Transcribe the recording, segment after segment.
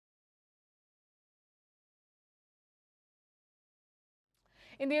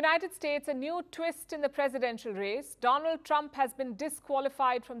In the United States, a new twist in the presidential race. Donald Trump has been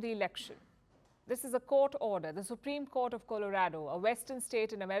disqualified from the election. This is a court order. The Supreme Court of Colorado, a western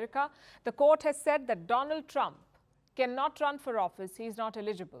state in America, the court has said that Donald Trump cannot run for office. He is not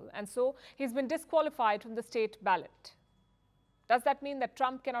eligible. And so he's been disqualified from the state ballot. Does that mean that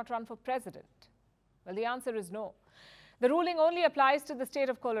Trump cannot run for president? Well, the answer is no. The ruling only applies to the state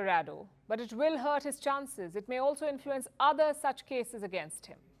of Colorado, but it will hurt his chances. It may also influence other such cases against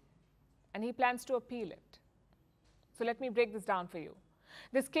him. And he plans to appeal it. So let me break this down for you.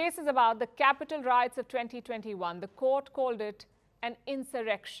 This case is about the Capitol riots of 2021. The court called it an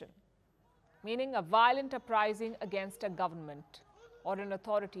insurrection, meaning a violent uprising against a government or an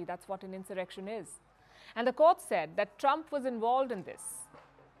authority. That's what an insurrection is. And the court said that Trump was involved in this.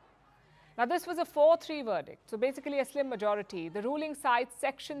 Now, this was a 4-3 verdict, so basically a slim majority. The ruling cites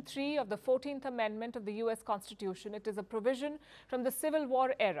Section 3 of the 14th Amendment of the U.S. Constitution. It is a provision from the Civil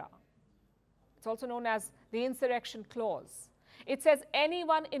War era. It's also known as the Insurrection Clause. It says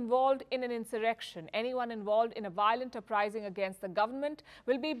anyone involved in an insurrection, anyone involved in a violent uprising against the government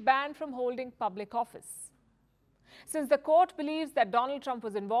will be banned from holding public office. Since the court believes that Donald Trump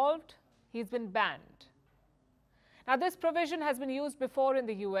was involved, he's been banned. Now, this provision has been used before in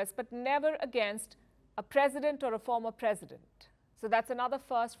the US, but never against a president or a former president. So that's another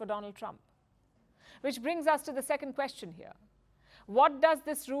first for Donald Trump. Which brings us to the second question here. What does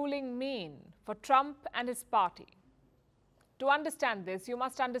this ruling mean for Trump and his party? To understand this, you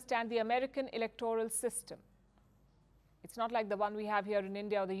must understand the American electoral system. It's not like the one we have here in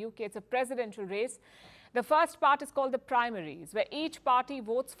India or the UK. It's a presidential race. The first part is called the primaries, where each party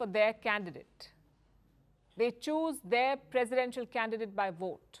votes for their candidate. They choose their presidential candidate by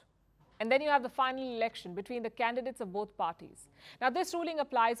vote. And then you have the final election between the candidates of both parties. Now, this ruling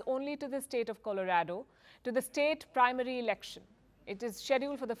applies only to the state of Colorado, to the state primary election. It is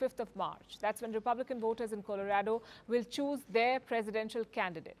scheduled for the 5th of March. That's when Republican voters in Colorado will choose their presidential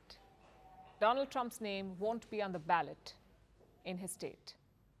candidate. Donald Trump's name won't be on the ballot in his state.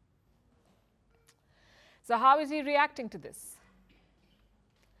 So how is he reacting to this?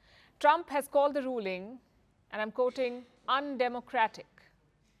 Trump has called the ruling, and I'm quoting, undemocratic.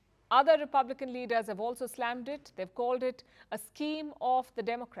 Other Republican leaders have also slammed it. They've called it a scheme of the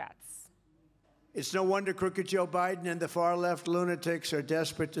Democrats. It's no wonder crooked Joe Biden and the far-left lunatics are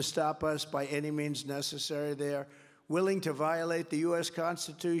desperate to stop us by any means necessary. They are willing to violate the U.S.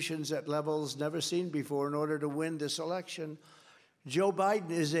 Constitution at levels never seen before in order to win this election. Joe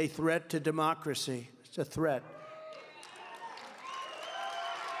Biden is a threat to democracy. It's a threat.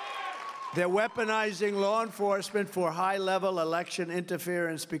 They're weaponizing law enforcement for high-level election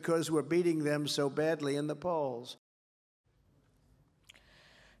interference because we're beating them so badly in the polls.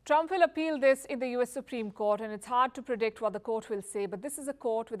 Trump will appeal this in the U.S. Supreme Court, and it's hard to predict what the court will say, but this is a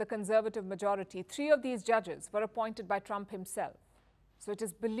court with a conservative majority. 3 of these judges were appointed by Trump himself. So it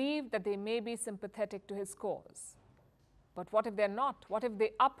is believed that they may be sympathetic to his cause. But what if they're not? What if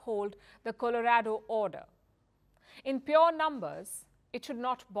they uphold the Colorado order? In pure numbers, it should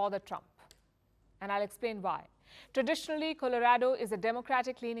not bother Trump. And I'll explain why. Traditionally, Colorado is a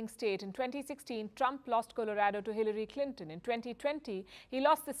Democratic-leaning state. In 2016, Trump lost Colorado to Hillary Clinton. In 2020, he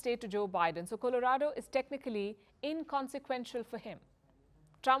lost the state to Joe Biden. So Colorado is technically inconsequential for him.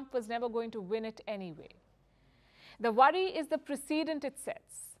 Trump was never going to win it anyway. The worry is the precedent it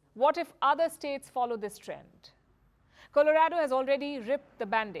sets. What if other states follow this trend? Colorado has already ripped the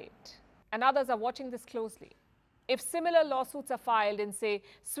Band-Aid, and others are watching this closely. If similar lawsuits are filed in, say,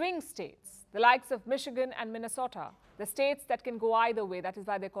 swing states, the likes of Michigan and Minnesota, the states that can go either way, that is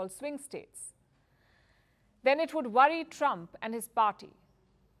why they're called swing states, then it would worry Trump and his party.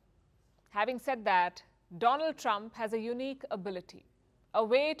 Having said that, Donald Trump has a unique ability, a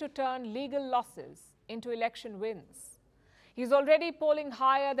way to turn legal losses into election wins. He's already polling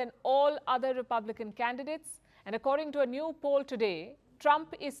higher than all other Republican candidates, and according to a new poll today,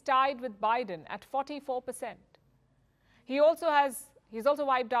 Trump is tied with Biden at 44%. He's also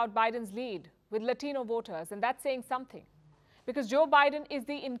wiped out Biden's lead with Latino voters, and that's saying something. Because Joe Biden is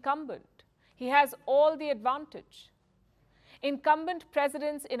the incumbent. He has all the advantage. Incumbent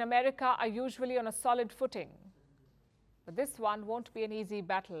presidents in America are usually on a solid footing. But this one won't be an easy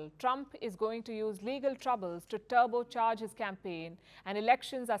battle. Trump is going to use legal troubles to turbocharge his campaign, and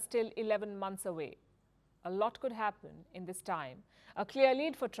elections are still 11 months away. A lot could happen in this time. A clear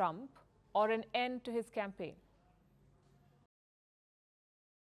lead for Trump or an end to his campaign.